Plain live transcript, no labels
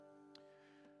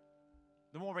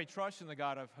more we trust in the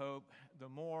God of hope, the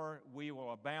more we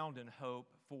will abound in hope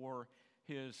for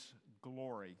His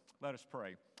glory. Let us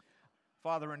pray.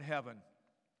 Father in heaven,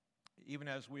 even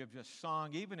as we have just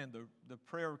sung, even in the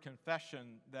prayer of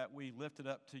confession that we lifted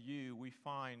up to you, we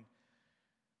find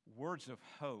words of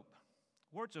hope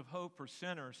for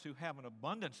sinners who have an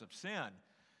abundance of sin.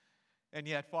 And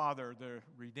yet, Father, the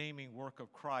redeeming work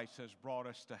of Christ has brought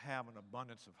us to have an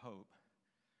abundance of hope.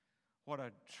 What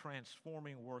a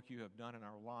transforming work you have done in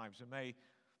our lives. And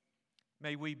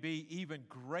may we be even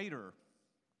greater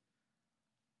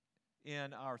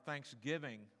in our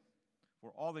thanksgiving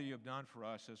for all that you have done for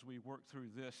us as we work through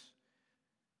this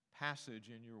passage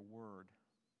in your word.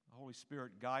 Holy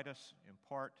Spirit, guide us,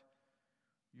 impart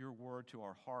your word to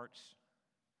our hearts.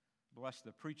 Bless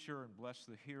the preacher and bless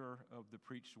the hearer of the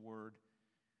preached word.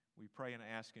 We pray and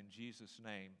ask in Jesus'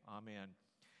 name. Amen.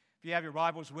 If you have your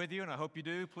Bibles with you, and I hope you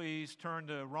do, please turn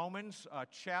to Romans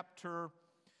chapter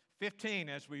 15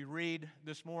 as we read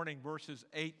this morning verses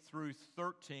 8 through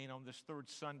 13 on this third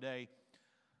Sunday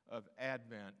of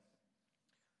Advent.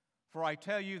 For I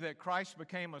tell you that Christ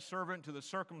became a servant to the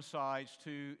circumcised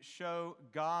to show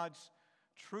God's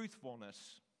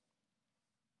truthfulness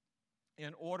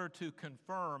in order to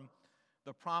confirm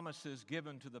the promises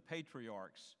given to the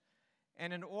patriarchs,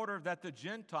 and in order that the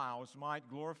Gentiles might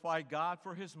glorify God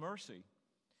for His mercy.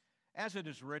 As it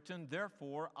is written,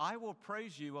 therefore, I will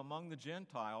praise you among the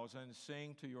Gentiles and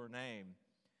sing to your name.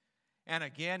 And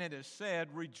again it is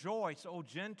said, rejoice, O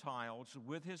Gentiles,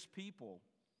 with His people.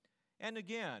 And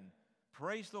again,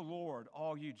 praise the Lord,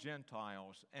 all you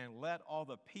Gentiles, and let all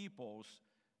the peoples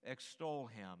extol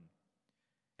Him.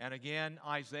 And again,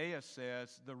 Isaiah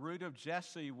says, the root of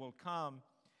Jesse will come,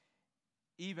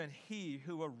 even he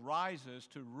who arises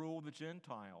to rule the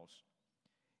Gentiles.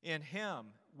 In him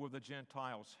will the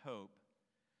Gentiles hope.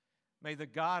 May the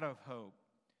God of hope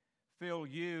fill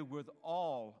you with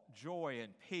all joy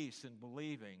and peace in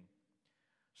believing,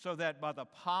 so that by the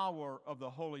power of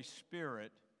the Holy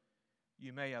Spirit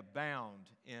you may abound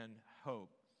in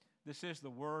hope. This is the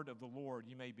word of the Lord.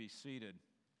 You may be seated.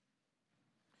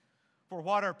 For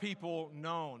what are people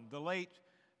known? The late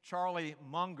Charlie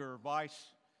Munger,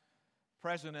 Vice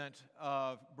President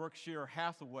of Berkshire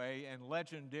Hathaway and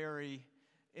legendary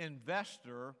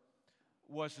investor,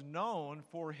 was known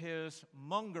for his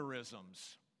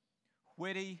Mungerisms,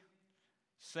 witty,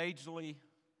 sagely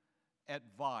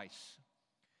advice.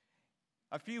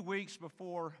 A few weeks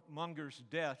before Munger's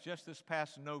death, just this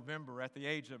past November at the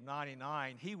age of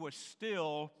 99, he was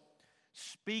still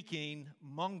speaking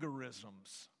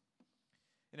Mungerisms.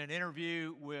 In an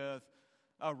interview with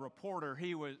a reporter,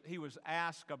 he was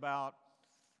asked about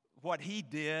what he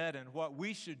did and what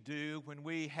we should do when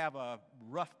we have a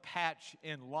rough patch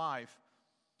in life.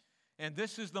 And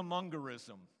this is the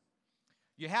Mungerism.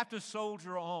 You have to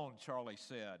soldier on, Charlie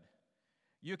said.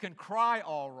 You can cry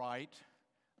all right,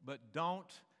 but don't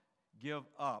give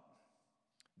up.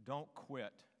 Don't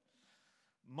quit.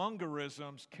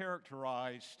 Mungerisms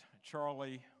characterized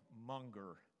Charlie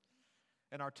Munger.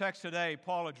 In our text today,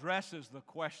 Paul addresses the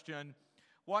question,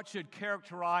 what should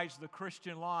characterize the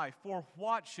Christian life? For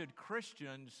what should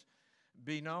Christians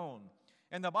be known?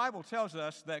 And the Bible tells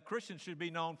us that Christians should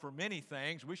be known for many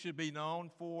things. We should be known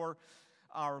for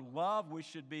our love. We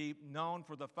should be known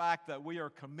for the fact that we are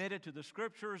committed to the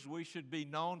Scriptures. We should be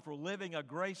known for living a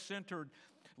grace-centered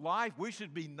life. We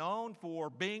should be known for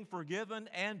being forgiven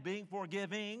and being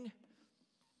forgiving.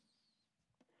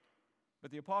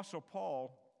 But the Apostle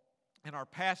Paul, in our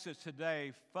passage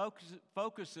today,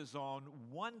 focuses on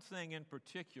one thing in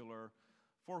particular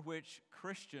for which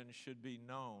Christians should be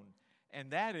known,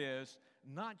 and that is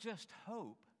not just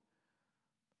hope,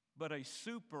 but a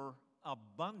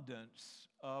superabundance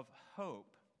of hope.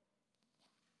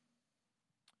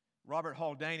 Robert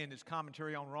Haldane, in his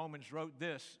commentary on Romans, wrote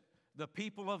this: the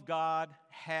people of God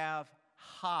have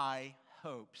high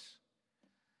hopes.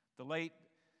 The late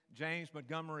James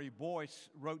Montgomery Boyce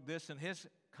wrote this in his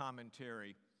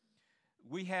commentary: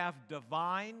 we have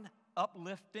divine,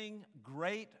 uplifting,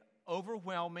 great,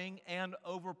 overwhelming, and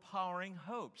overpowering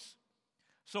hopes.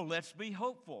 So let's be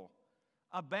hopeful,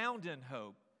 abound in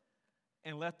hope,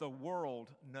 and let the world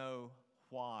know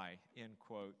why, end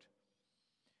quote.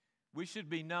 We should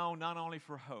be known not only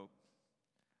for hope,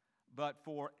 but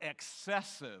for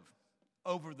excessive,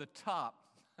 over-the-top,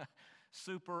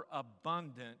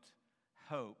 superabundant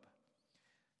hope.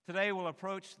 Today we'll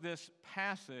approach this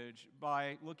passage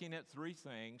by looking at three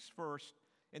things. First,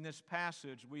 in this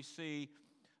passage we see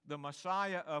the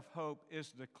Messiah of hope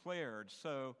is declared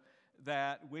so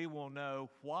that we will know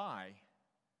why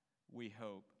we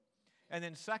hope. And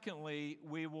then secondly,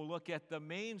 we will look at the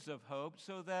means of hope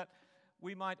so that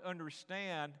we might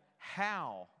understand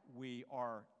how we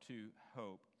are to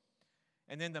hope.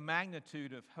 And then the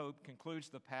magnitude of hope concludes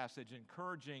the passage,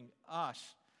 encouraging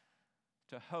us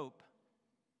to hope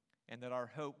and that our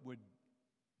hope would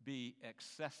be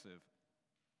excessive.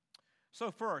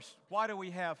 So first, why do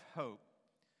we have hope?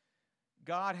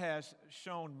 God has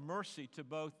shown mercy to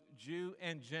both Jew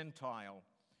and Gentile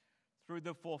through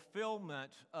the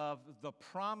fulfillment of the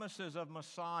promises of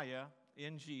Messiah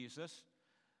in Jesus,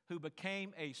 who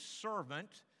became a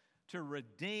servant to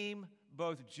redeem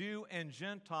both Jew and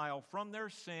Gentile from their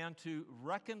sin, to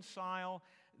reconcile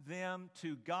them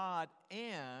to God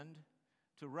and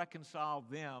to reconcile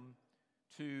them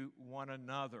to one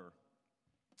another.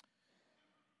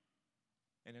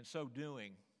 And in so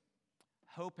doing,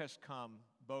 hope has come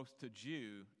both to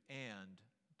Jew and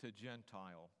to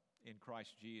Gentile in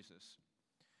Christ Jesus.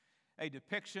 A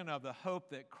depiction of the hope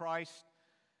that Christ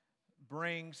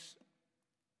brings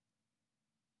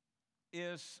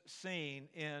is seen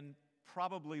in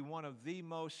probably one of the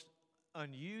most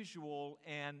unusual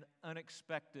and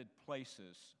unexpected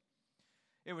places.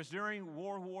 It was during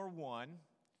World War I,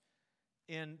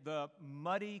 in the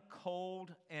muddy,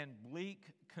 cold, and bleak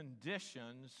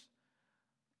conditions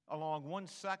along one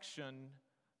section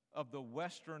of the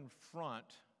Western Front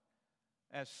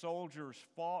as soldiers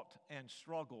fought and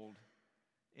struggled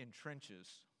in trenches.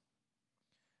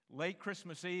 Late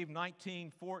Christmas Eve,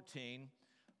 1914,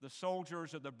 the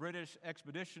soldiers of the British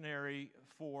Expeditionary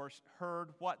Force heard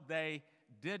what they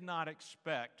did not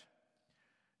expect.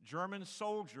 German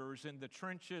soldiers in the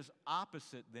trenches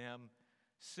opposite them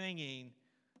singing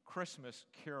Christmas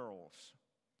carols.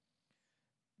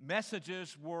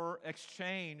 Messages were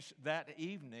exchanged that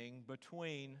evening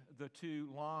between the two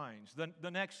lines.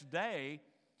 The next day,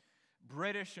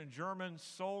 British and German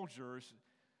soldiers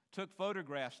took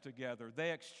photographs together.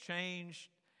 They exchanged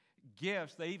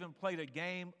gifts. They even played a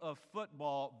game of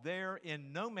football there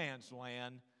in no man's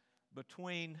land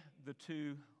between the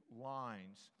two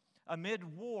lines.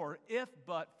 Amid war, if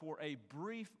but for a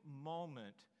brief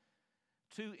moment,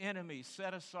 two enemies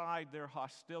set aside their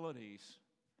hostilities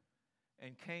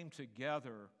and came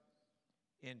together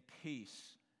in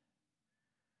peace.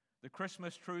 The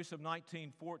Christmas truce of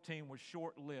 1914 was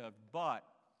short-lived, but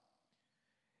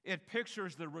it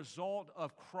pictures the result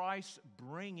of Christ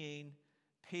bringing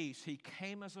peace. He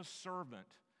came as a servant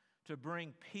to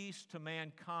bring peace to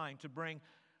mankind, to bring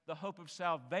the hope of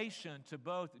salvation to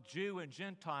both Jew and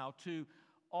Gentile, to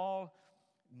all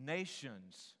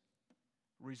nations,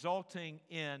 resulting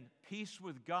in peace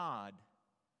with God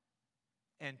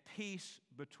and peace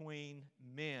between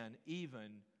men, even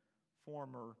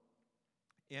former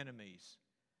enemies.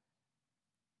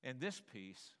 And this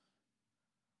peace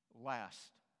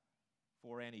lasts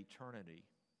for an eternity.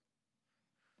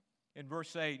 In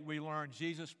verse 8, we learn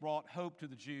Jesus brought hope to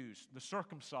the Jews, the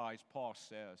circumcised, Paul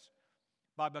says,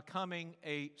 by becoming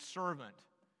a servant.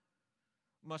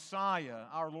 Messiah,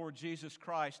 our Lord Jesus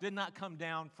Christ, did not come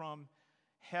down from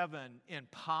heaven in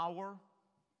power,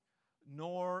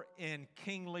 nor in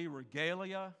kingly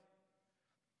regalia,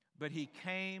 but he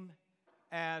came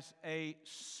as a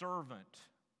servant.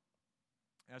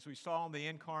 As we saw in the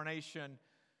incarnation,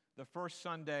 the first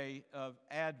Sunday of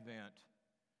Advent,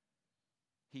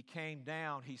 he came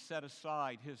down, he set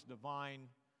aside his divine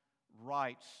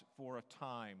rights for a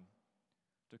time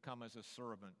to come as a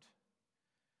servant.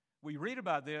 We read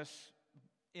about this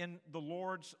in the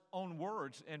Lord's own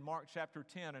words in Mark chapter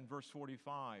 10 and verse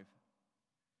 45.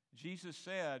 Jesus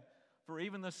said, "For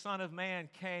even the Son of Man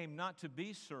came not to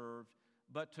be served,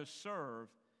 but to serve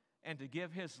and to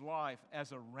give his life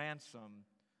as a ransom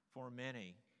for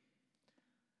many."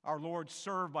 Our Lord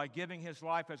served by giving his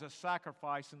life as a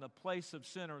sacrifice in the place of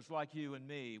sinners like you and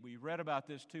me. We read about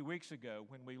this 2 weeks ago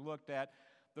when we looked at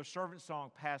the servant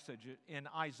song passage in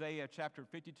Isaiah chapter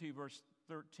 52, verse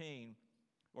 13,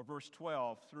 or verse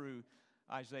 12 through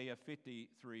Isaiah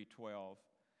 53:12.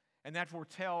 And that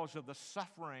foretells of the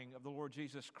suffering of the Lord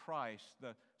Jesus Christ,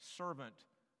 the servant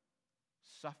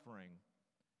suffering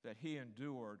that he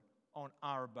endured on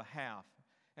our behalf.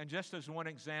 And just as one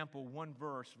example, one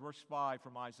verse 5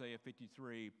 from Isaiah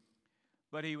 53,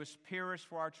 "But he was pierced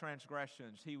for our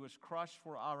transgressions, he was crushed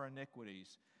for our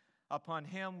iniquities. Upon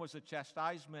him was a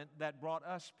chastisement that brought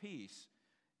us peace,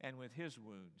 and with his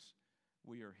wounds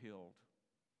we are healed."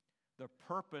 The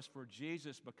purpose for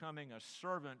Jesus becoming a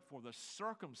servant for the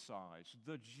circumcised,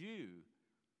 the Jew,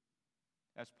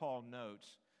 as Paul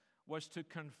notes, was to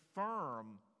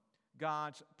confirm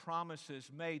God's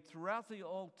promises made throughout the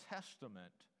Old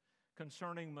Testament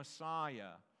concerning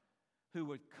Messiah, who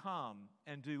would come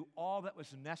and do all that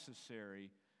was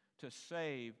necessary to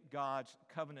save God's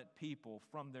covenant people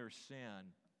from their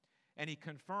sin. And he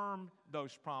confirmed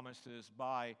those promises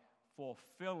by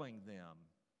fulfilling them.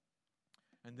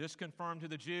 And this confirmed to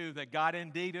the Jew that God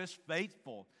indeed is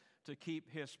faithful to keep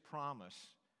his promise,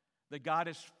 that God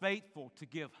is faithful to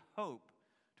give hope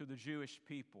to the Jewish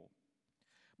people.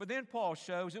 But then Paul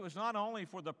shows it was not only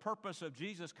for the purpose of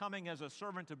Jesus coming as a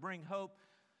servant to bring hope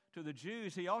to the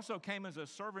Jews, he also came as a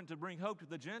servant to bring hope to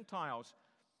the Gentiles.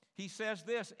 He says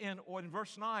this in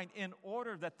verse 9, in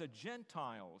order that the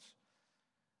Gentiles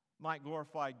might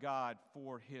glorify God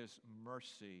for his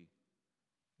mercy.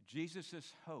 Jesus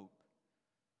is hope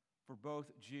for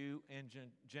both Jew and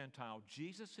Gentile.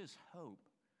 Jesus is hope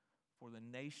for the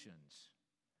nations.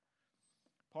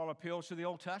 Paul appeals to the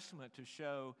Old Testament to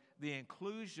show the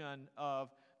inclusion of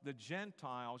the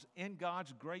Gentiles in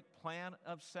God's great plan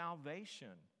of salvation.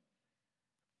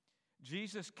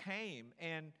 Jesus came,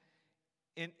 and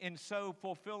in so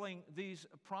fulfilling these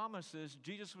promises,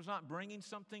 Jesus was not bringing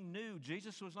something new.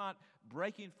 Jesus was not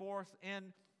breaking forth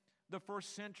in the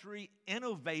first century,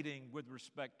 innovating with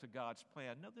respect to God's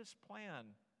plan. No, this plan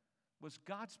was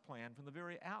God's plan from the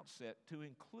very outset to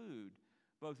include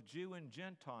both Jew and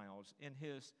Gentiles in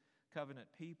his covenant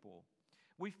people.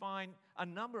 We find a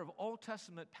number of Old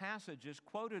Testament passages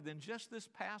quoted in just this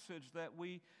passage that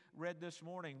we read this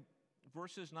morning.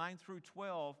 Verses 9 through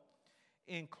 12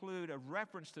 include a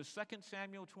reference to 2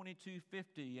 Samuel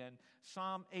 22:50 and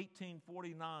Psalm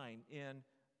 18:49 in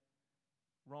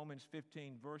Romans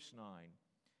 15, verse 9.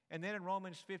 And then in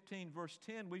Romans 15, verse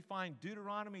 10, we find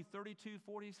Deuteronomy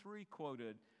 32:43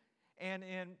 quoted. And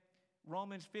in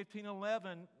Romans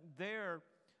 15:11, there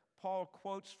Paul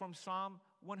quotes from Psalm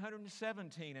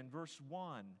 117 in verse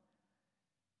 1.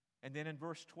 And then in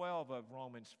verse 12 of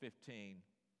Romans 15,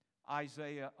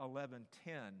 Isaiah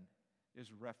 11:10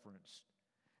 is referenced.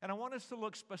 And I want us to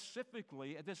look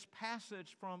specifically at this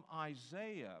passage from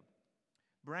Isaiah.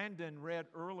 Brandon read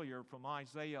earlier from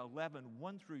Isaiah 11,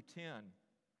 1 through 10.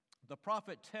 The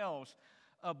prophet tells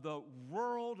of the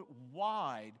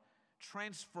worldwide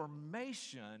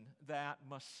transformation that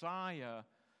Messiah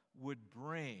would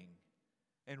bring.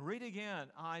 And read again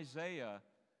Isaiah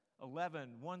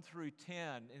 11, 1 through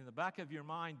 10. In the back of your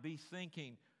mind, be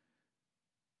thinking,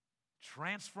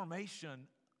 transformation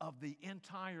of the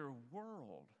entire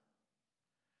world.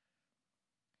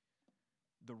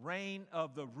 The reign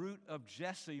of the root of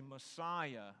Jesse,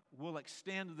 Messiah, will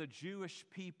extend to the Jewish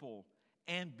people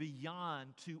and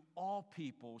beyond to all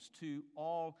peoples, to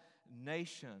all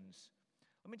nations.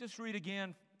 Let me just read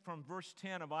again from verse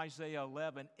 10 of Isaiah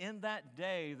 11. In that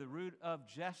day, the root of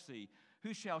Jesse,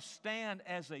 who shall stand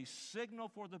as a signal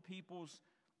for the peoples,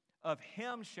 of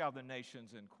him shall the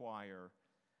nations inquire,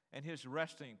 and his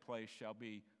resting place shall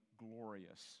be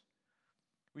glorious.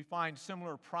 We find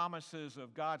similar promises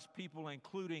of God's people,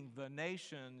 including the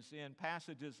nations, in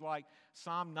passages like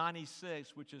Psalm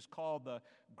 96, which is called the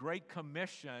Great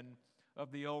Commission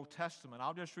of the Old Testament.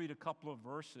 I'll just read a couple of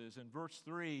verses. In verse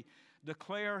 3,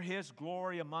 declare his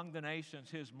glory among the nations,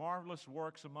 his marvelous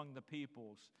works among the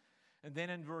peoples. And then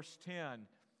in verse 10,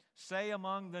 say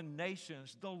among the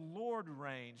nations, the Lord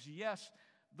reigns. Yes,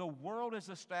 the world is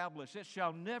established. It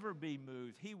shall never be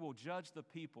moved. He will judge the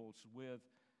peoples with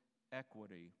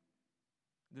equity.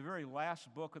 The very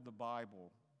last book of the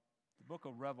Bible, the book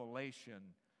of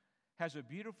Revelation, has a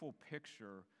beautiful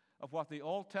picture of what the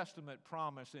Old Testament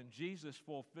promised and Jesus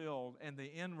fulfilled and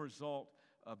the end result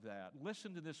of that.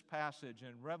 Listen to this passage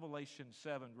in Revelation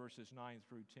 7, verses 9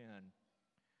 through 10.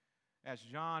 As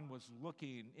John was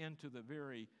looking into the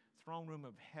very throne room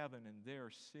of heaven and there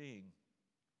seeing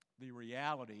the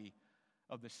reality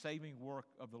of the saving work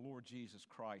of the Lord Jesus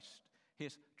Christ,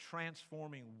 his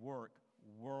transforming work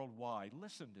worldwide.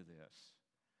 Listen to this.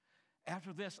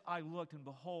 After this I looked, and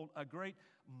behold, a great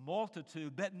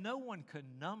multitude that no one could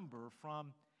number,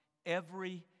 from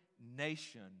every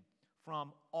nation,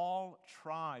 from all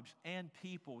tribes and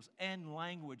peoples and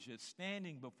languages,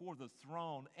 standing before the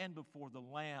throne and before the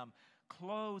Lamb,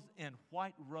 clothed in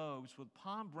white robes with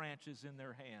palm branches in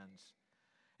their hands,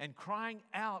 and crying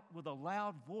out with a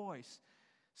loud voice,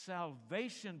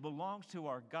 salvation belongs to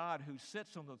our God who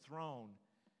sits on the throne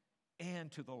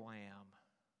and to the Lamb.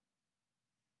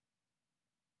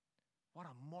 What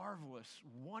a marvelous,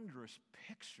 wondrous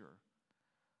picture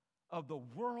of the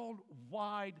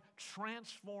worldwide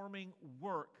transforming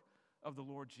work of the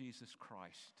Lord Jesus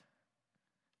Christ.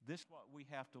 This is what we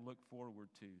have to look forward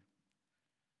to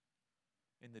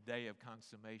in the day of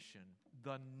consummation.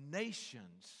 The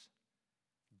nations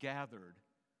gathered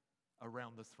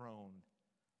around the throne,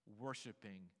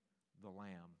 worshiping the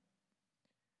Lamb.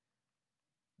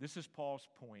 This is Paul's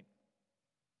point.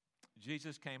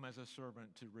 Jesus came as a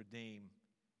servant to redeem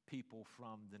people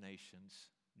from the nations,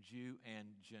 Jew and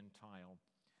Gentile.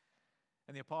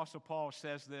 And the Apostle Paul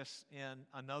says this in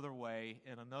another way,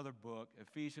 in another book,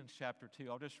 Ephesians chapter 2.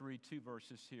 I'll just read two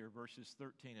verses here, verses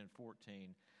 13 and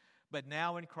 14. But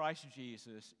now in Christ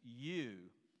Jesus, you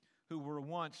who were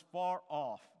once far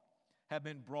off have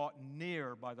been brought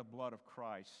near by the blood of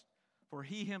Christ. For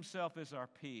he himself is our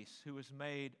peace, who has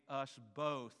made us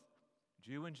both,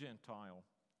 Jew and Gentile,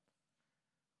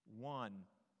 one,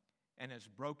 and has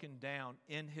broken down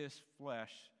in his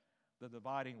flesh the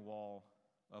dividing wall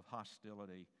of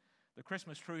hostility. The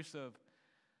Christmas truce of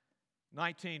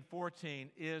 1914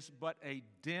 is but a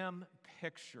dim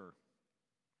picture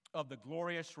of the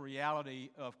glorious reality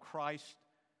of Christ's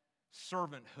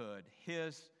servanthood,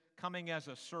 his coming as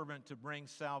a servant to bring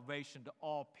salvation to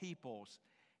all peoples,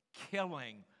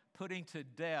 killing, putting to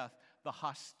death the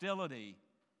hostility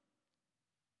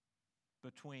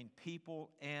between people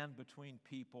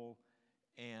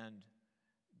and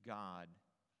God,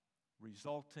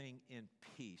 resulting in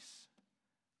peace,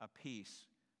 a peace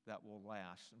that will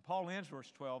last. And Paul ends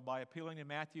verse 12 by appealing to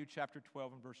Matthew chapter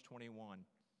 12 and verse 21.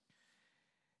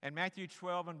 And Matthew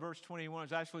 12 and verse 21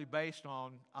 is actually based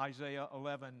on Isaiah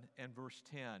 11 and verse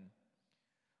 10,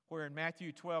 where in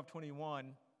Matthew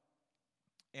 12:21,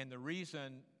 and the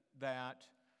reason that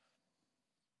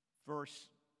verse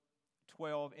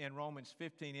 12 in Romans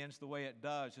 15 ends the way it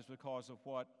does is because of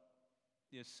what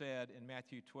is said in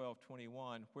Matthew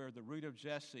 12:21, where the root of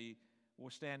Jesse will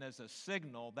stand as a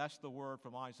signal. That's the word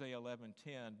from Isaiah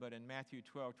 11:10, but in Matthew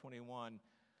 12:21,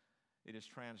 it is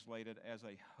translated as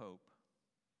a hope.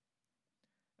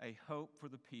 A hope for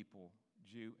the people,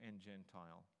 Jew and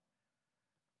Gentile.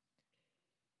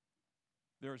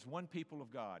 There is one people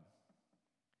of God.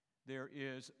 There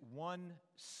is one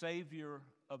Savior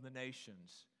of the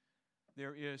nations.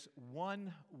 There is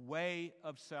one way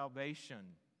of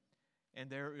salvation.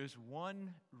 And there is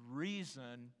one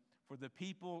reason for the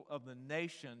people of the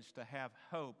nations to have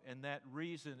hope, and that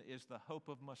reason is the hope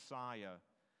of Messiah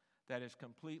that is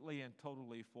completely and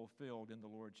totally fulfilled in the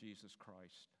Lord Jesus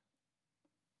Christ.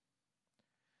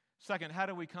 Second, how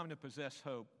do we come to possess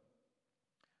hope?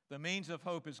 The means of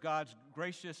hope is God's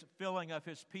gracious filling of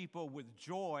His people with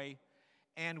joy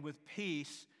and with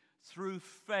peace through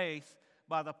faith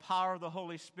by the power of the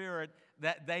Holy Spirit,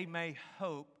 that they may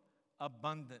hope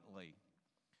abundantly.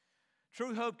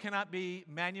 True hope cannot be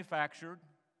manufactured,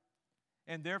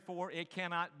 and therefore it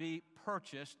cannot be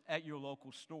purchased at your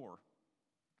local store.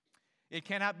 It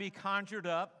cannot be conjured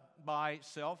up by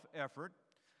self-effort.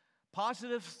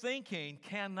 Positive thinking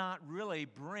cannot really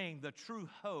bring the true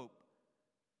hope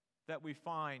that we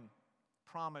find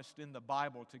promised in the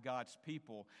Bible to God's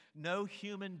people. No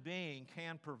human being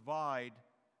can provide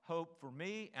hope for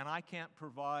me, and I can't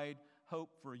provide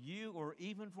hope for you or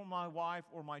even for my wife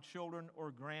or my children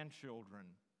or grandchildren.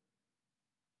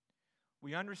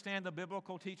 We understand the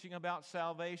biblical teaching about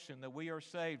salvation, that we are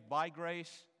saved by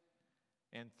grace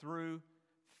and through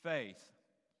faith.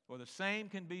 Well, the same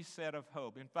can be said of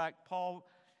hope. In fact, Paul,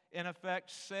 in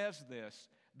effect, says this,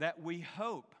 that we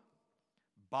hope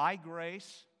by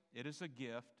grace, it is a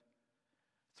gift,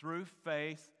 through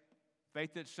faith,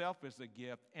 faith itself is a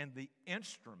gift, and the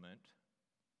instrument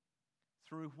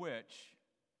through which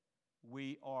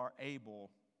we are able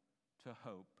to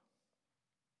hope.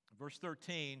 Verse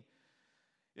 13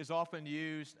 is often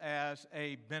used as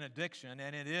a benediction,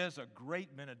 and it is a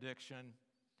great benediction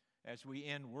as we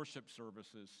end worship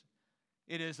services.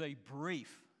 It is a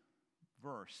brief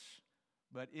verse,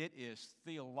 but it is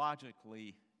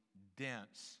theologically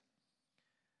dense.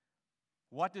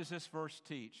 What does this verse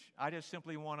teach? I just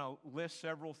simply want to list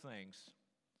several things.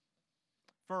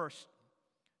 First,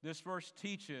 this verse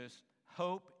teaches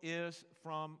hope is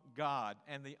from God,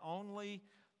 and the only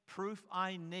proof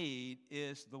I need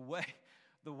is the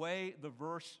way the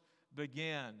verse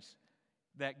begins,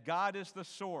 that God is the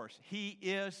source. He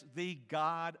is the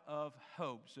God of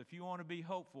hope. So if you want to be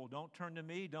hopeful, don't turn to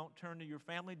me, don't turn to your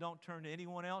family, don't turn to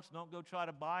anyone else, don't go try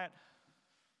to buy it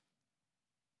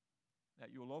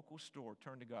at your local store.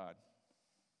 Turn to God.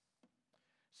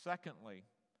 Secondly,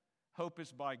 hope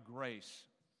is by grace.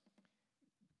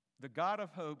 The God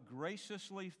of hope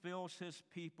graciously fills His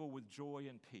people with joy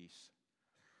and peace.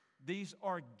 These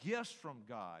are gifts from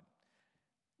God.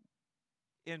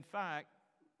 In fact,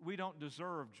 we don't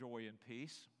deserve joy and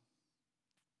peace,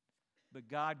 but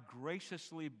God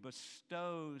graciously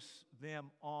bestows them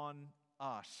on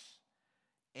us,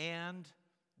 and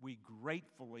we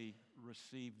gratefully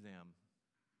receive them.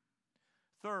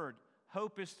 Third,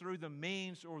 hope is through the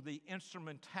means or the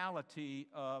instrumentality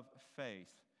of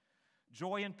faith.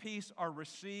 Joy and peace are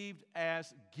received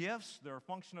as gifts. They're a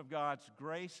function of God's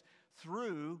grace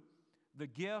through the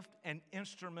gift and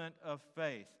instrument of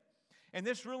faith. And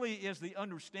this really is the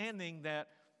understanding that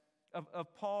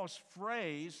of Paul's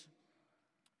phrase,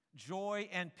 joy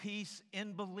and peace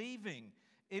in believing.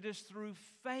 It is through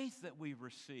faith that we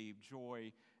receive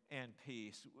joy and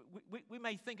peace. We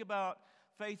may think about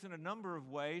faith in a number of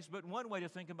ways, but one way to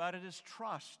think about it is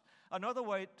trust. Another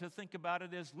way to think about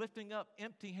it is lifting up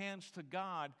empty hands to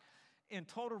God in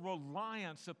total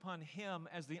reliance upon Him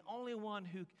as the only one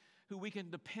who we can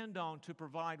depend on to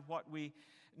provide what we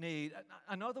need.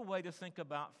 Another way to think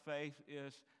about faith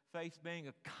is faith being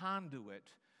a conduit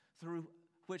through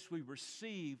which we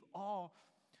receive all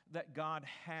that God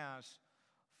has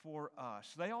for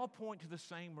us. They all point to the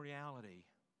same reality.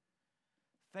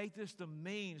 Faith is the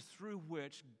means through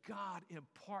which God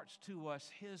imparts to us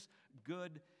His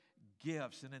good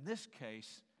gifts, and in this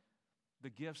case, the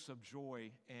gifts of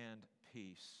joy and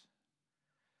peace.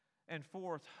 And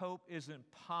fourth, hope is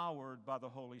empowered by the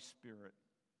Holy Spirit.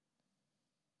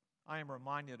 I am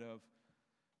reminded of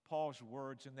Paul's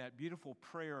words in that beautiful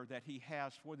prayer that he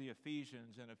has for the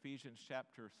Ephesians in Ephesians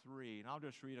chapter 3. And I'll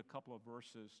just read a couple of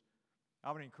verses.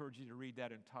 I would encourage you to read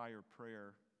that entire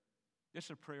prayer. This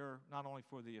is a prayer not only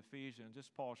for the Ephesians, it's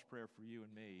Paul's prayer for you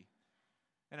and me.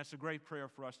 And it's a great prayer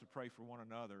for us to pray for one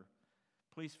another.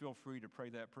 Please feel free to pray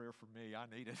that prayer for me. I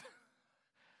need it.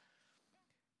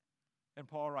 And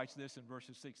Paul writes this in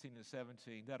verses 16 and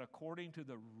 17, that according to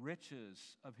the riches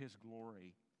of His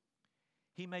glory,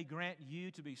 He may grant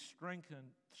you to be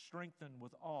strengthened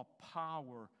with all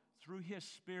power through His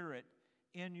Spirit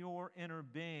in your inner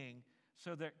being,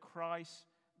 so that Christ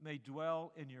may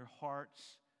dwell in your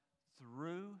hearts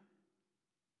through,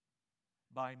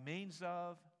 by means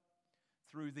of,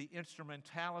 through the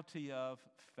instrumentality of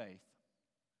faith.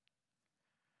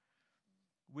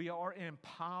 We are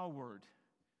empowered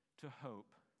to hope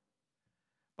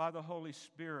by the Holy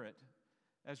Spirit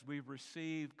as we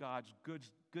receive God's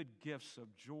good gifts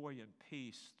of joy and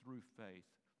peace through faith.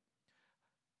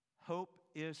 Hope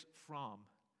is from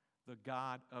the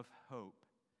God of hope,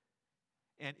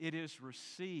 and it is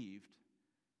received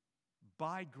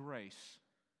by grace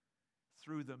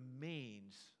through the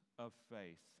means of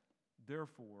faith.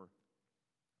 Therefore,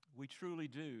 we truly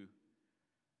do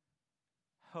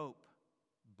hope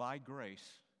by grace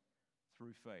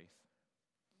through faith.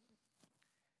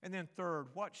 And then third,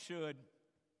 what should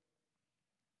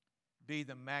be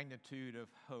the magnitude of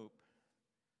hope?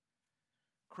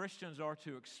 Christians are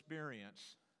to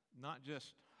experience not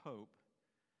just hope,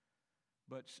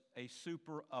 but a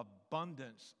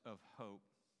superabundance of hope.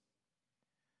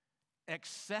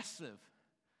 Excessive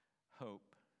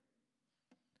hope.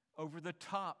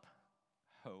 Over-the-top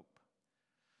hope.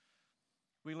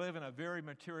 We live in a very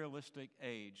materialistic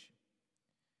age.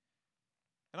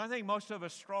 And I think most of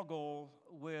us struggle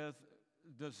with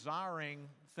desiring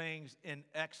things in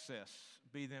excess,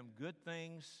 be them good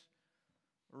things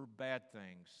or bad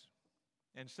things.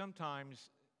 And sometimes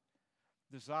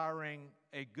desiring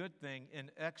a good thing in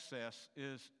excess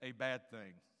is a bad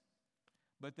thing.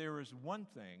 But there is one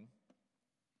thing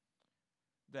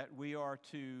that we are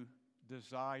to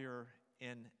desire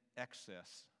in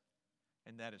excess,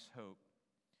 and that is hope.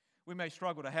 We may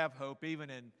struggle to have hope even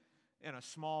in a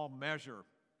small measure.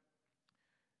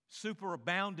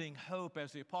 Superabounding hope,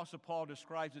 as the Apostle Paul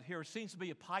describes it here, seems to be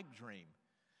a pipe dream.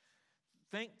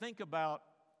 Think about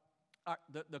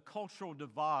the cultural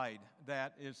divide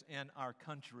that is in our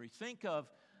country. Think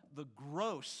of the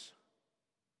gross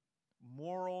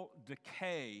moral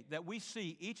decay that we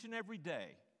see each and every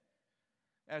day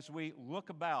as we look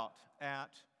about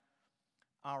at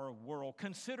our world.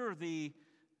 Consider the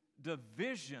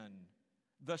division,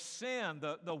 the sin,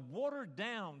 the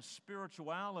watered-down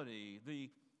spirituality,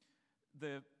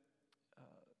 the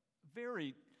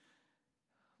very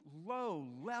low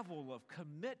level of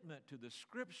commitment to the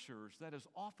Scriptures that is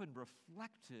often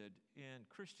reflected in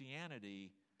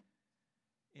Christianity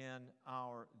in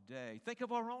our day. Think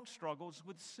of our own struggles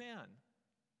with sin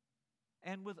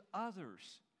and with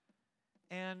others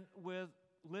and with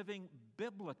living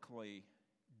biblically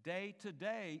day to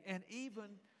day, and even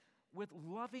with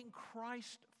loving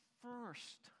Christ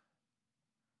first.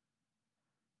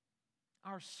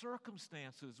 Our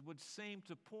circumstances would seem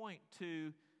to point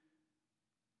to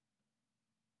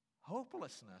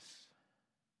hopelessness.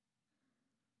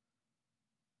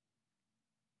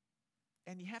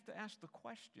 And you have to ask the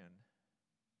question,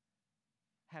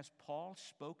 has Paul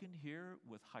spoken here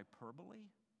with hyperbole?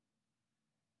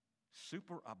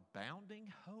 Superabounding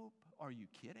hope? Are you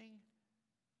kidding?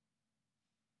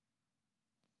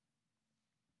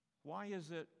 Why is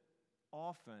it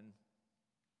often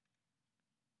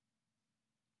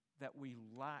that we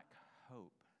lack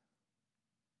hope.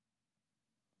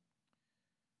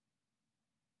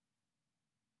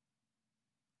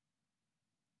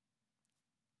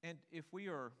 And if we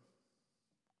are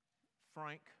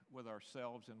frank with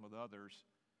ourselves and with others,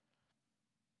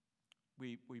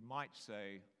 we might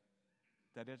say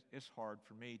that it's hard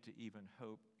for me to even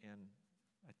hope in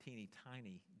a teeny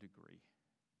tiny degree.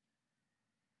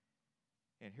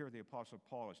 And here the Apostle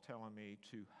Paul is telling me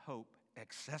to hope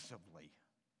excessively,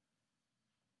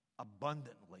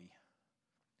 abundantly,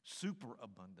 super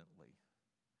abundantly.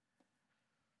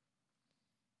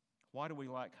 Why do we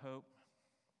lack hope?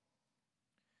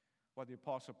 What the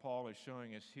Apostle Paul is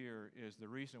showing us here is the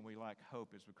reason we lack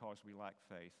hope is because we lack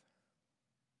faith.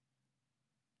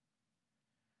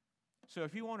 So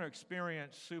if you want to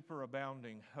experience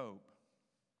superabounding hope,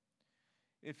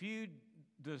 if you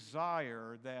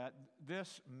desire that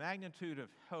this magnitude of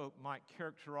hope might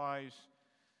characterize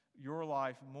your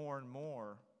life more and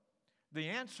more, the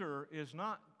answer is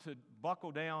not to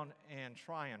buckle down and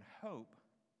try and hope.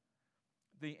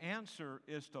 The answer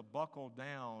is to buckle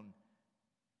down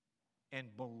and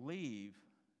believe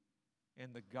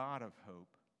in the God of hope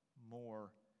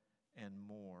more and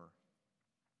more.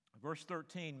 Verse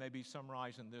 13 may be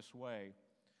summarized in this way.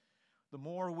 The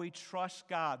more we trust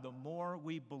God, the more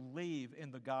we believe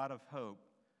in the God of hope,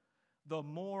 the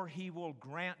more He will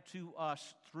grant to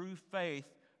us through faith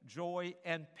joy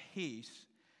and peace,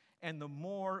 and the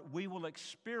more we will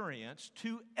experience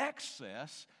to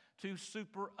excess, to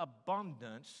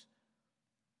superabundance,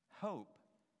 hope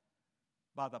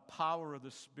by the power of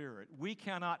the Spirit. We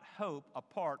cannot hope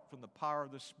apart from the power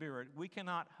of the Spirit. We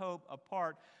cannot hope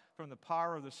apart from the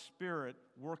power of the Spirit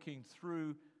working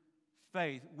through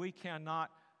faith. We cannot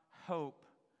hope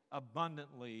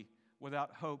abundantly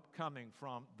without hope coming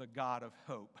from the God of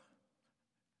hope.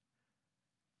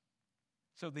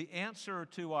 So the answer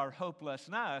to our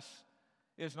hopelessness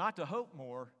is not to hope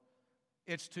more,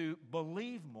 it's to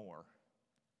believe more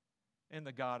in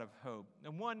the God of hope.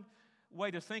 And one way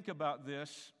to think about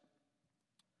this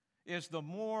is the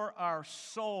more our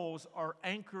souls are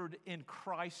anchored in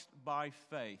Christ by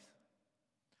faith,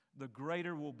 the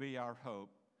greater will be our hope.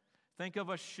 Think of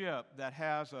a ship that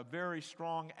has a very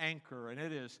strong anchor, and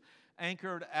it is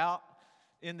anchored out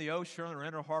in the ocean or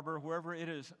in a harbor, wherever it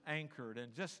is anchored.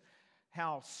 And just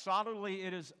how solidly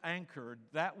it is anchored,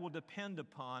 that will depend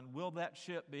upon, will that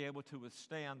ship be able to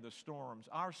withstand the storms?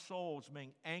 Our souls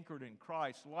being anchored in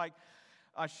Christ, like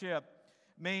a ship,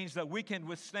 means that we can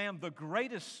withstand the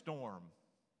greatest storm,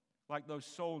 like those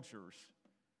soldiers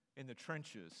in the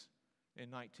trenches in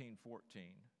 1914.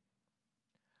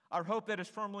 Our hope that is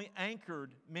firmly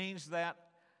anchored means that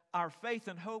our faith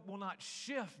and hope will not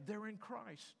shift. They're in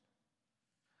Christ.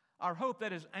 Our hope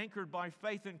that is anchored by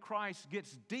faith in Christ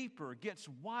gets deeper, gets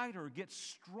wider, gets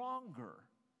stronger.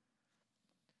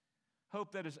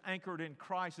 Hope that is anchored in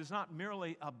Christ is not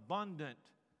merely abundant,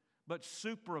 but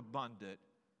superabundant,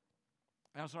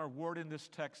 as our word in this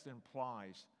text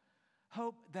implies.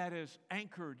 Hope that is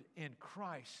anchored in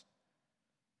Christ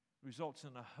results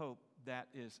in a hope that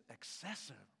is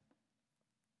excessive,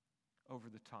 over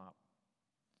the top.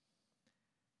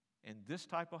 And this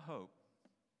type of hope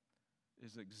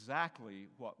is exactly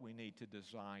what we need to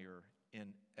desire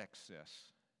in excess.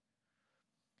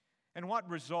 And what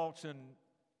results in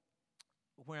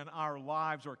when our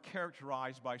lives are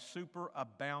characterized by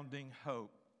superabounding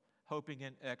hope, hoping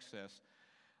in excess?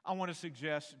 I want to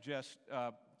suggest just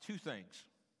two things.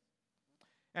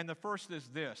 And the first is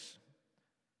this: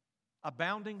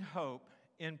 abounding hope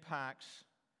impacts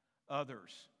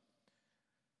others.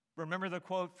 Remember the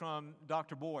quote from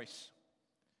Dr. Boyce.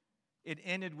 It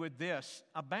ended with this: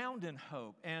 abound in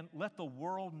hope and let the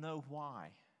world know why.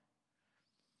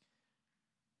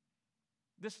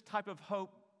 This type of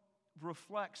hope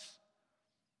reflects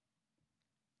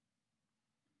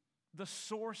the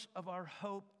source of our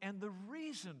hope and the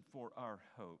reason for our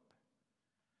hope.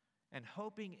 And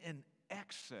hoping in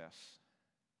excess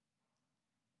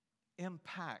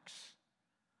impacts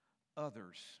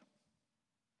others.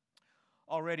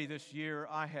 Already this year,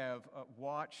 I have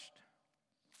watched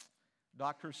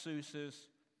Dr. Seuss's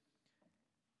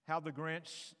How the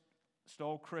Grinch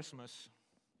Stole Christmas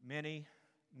many,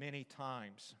 many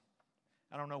times.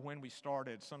 I don't know when we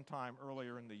started, sometime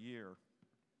earlier in the year.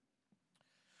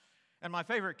 And my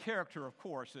favorite character, of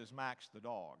course, is Max the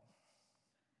dog.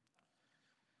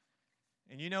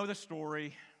 And you know the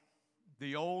story.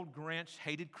 The old Grinch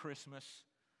hated Christmas.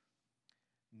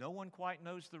 No one quite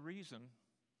knows the reason.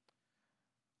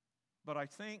 But I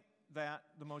think that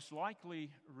the most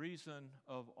likely reason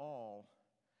of all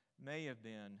may have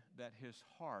been that his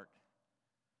heart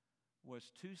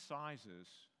was two sizes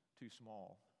too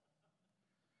small.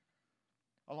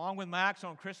 Along with Max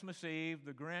on Christmas Eve,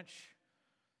 the Grinch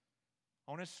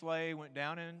on his sleigh went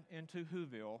down into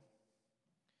Whoville,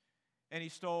 and he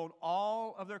stole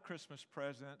all of their Christmas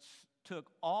presents,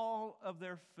 took all of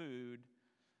their food,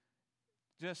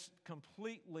 just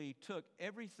completely took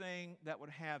everything that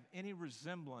would have any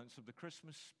resemblance of the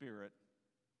Christmas spirit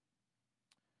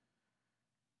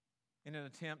in an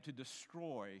attempt to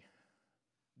destroy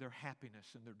their happiness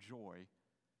and their joy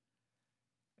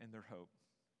and their hope.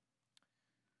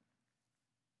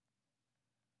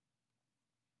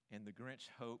 And the Grinch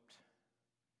hoped,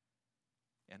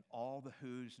 and all the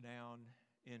Who's down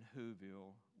in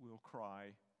Whoville will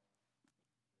cry,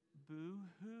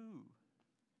 boo-hoo.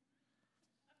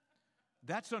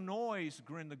 That's a noise,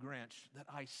 grinned the Grinch, that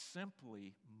I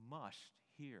simply must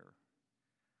hear.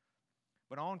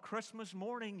 But on Christmas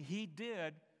morning, he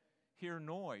did hear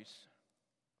noise.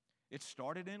 It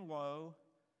started in low,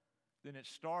 then it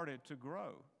started to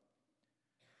grow.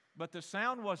 But the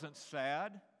sound wasn't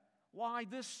sad. Why,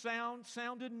 this sound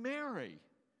sounded merry.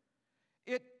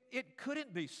 It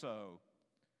couldn't be so,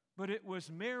 but it was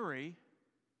merry,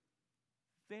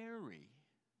 very.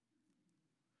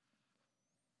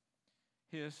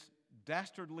 His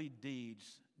dastardly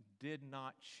deeds did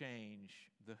not change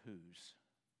the Who's,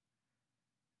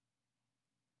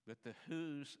 but the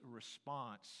Who's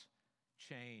response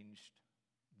changed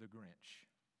the Grinch.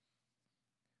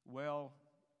 Well,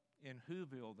 in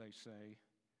Whoville, they say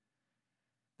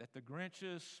that the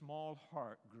Grinch's small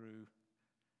heart grew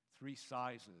 3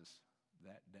 sizes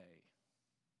that day.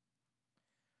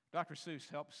 Dr. Seuss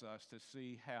helps us to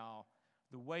see how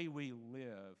the way we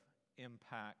live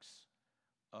impacts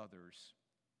others.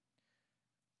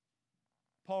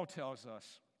 Paul tells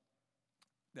us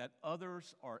that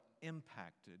others are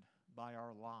impacted by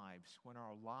our lives when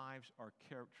our lives are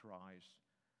characterized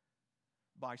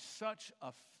by such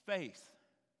a faith,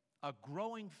 a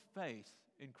growing faith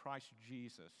in Christ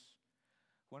Jesus,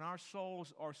 when our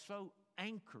souls are so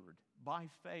anchored by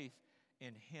faith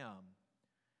in Him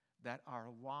that our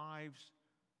lives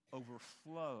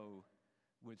overflow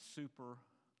with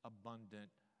superabundant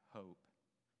hope.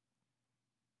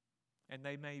 And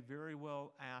they may very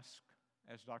well ask,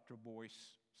 as Dr.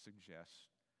 Boyce suggests,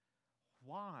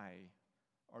 why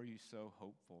are you so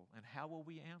hopeful? And how will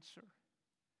we answer?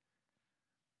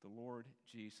 The Lord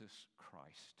Jesus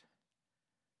Christ.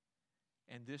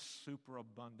 And this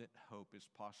superabundant hope is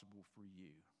possible for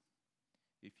you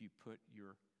if you put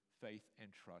your faith and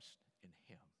trust in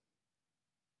Him.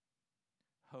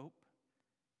 Hope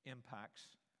impacts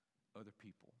other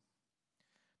people.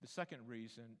 The second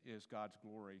reason is God's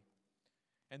glory.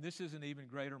 And this is an even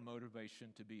greater motivation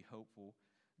to be hopeful.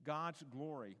 God's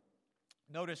glory.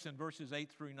 Notice in verses 8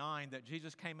 through 9 that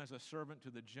Jesus came as a servant to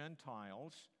the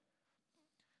Gentiles,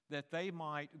 that they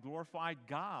might glorify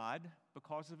God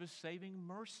because of His saving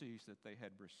mercies that they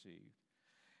had received.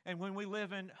 And when we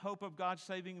live in hope of God's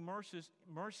saving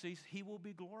mercies, He will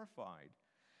be glorified.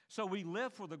 So we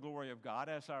live for the glory of God,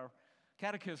 as our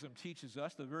catechism teaches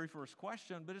us, the very first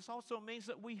question, but it also means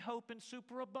that we hope in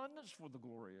superabundance for the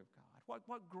glory of God.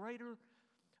 What greater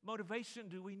motivation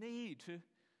do we need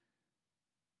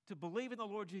to believe in the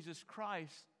Lord Jesus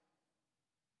Christ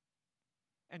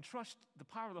and trust the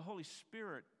power of the Holy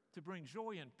Spirit to bring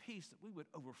joy and peace, that we would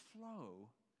overflow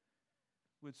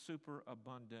with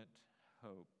superabundant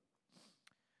hope?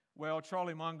 Well,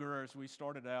 Charlie Munger, as we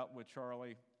started out with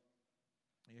Charlie,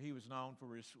 he was known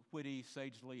for his witty,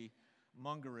 sagely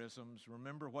Mungerisms.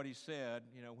 Remember what he said,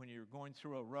 when you're going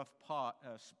through a rough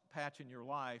patch in your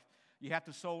life, you have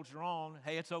to soldier on.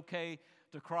 Hey, it's okay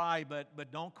to cry,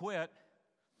 but don't quit.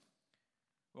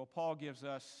 Well, Paul gives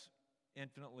us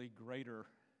infinitely greater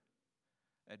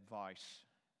advice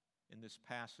in this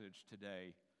passage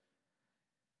today.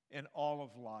 In all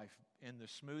of life, in the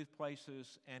smooth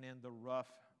places and in the rough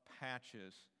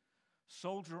patches,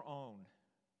 soldier on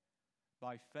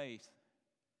by faith,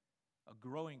 a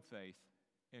growing faith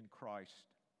in Christ.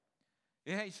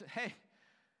 Hey,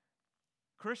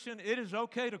 Christian, it is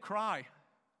okay to cry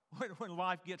when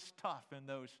life gets tough in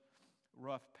those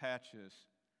rough patches.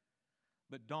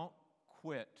 But don't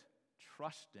quit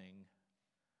trusting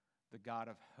the God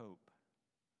of hope,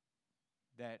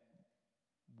 that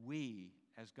we,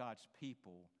 as God's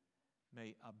people,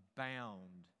 may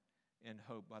abound in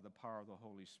hope by the power of the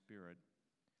Holy Spirit.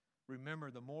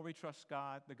 Remember, the more we trust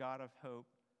God, the God of hope,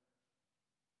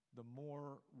 the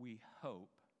more we hope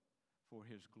for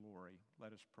His glory.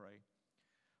 Let us pray.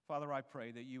 Father, I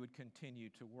pray that you would continue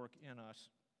to work in us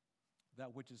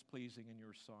that which is pleasing in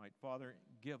your sight. Father,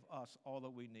 give us all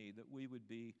that we need, that we would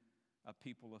be a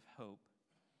people of hope.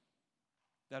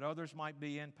 that others might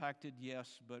be impacted,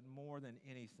 yes, but more than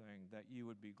anything, that you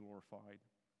would be glorified.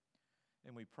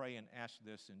 And we pray and ask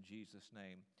this in Jesus'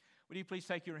 name. Would you please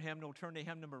take your hymnal, turn to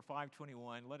hymn number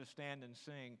 521. Let us stand and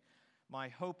sing, My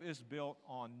Hope is Built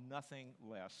on Nothing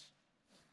Less.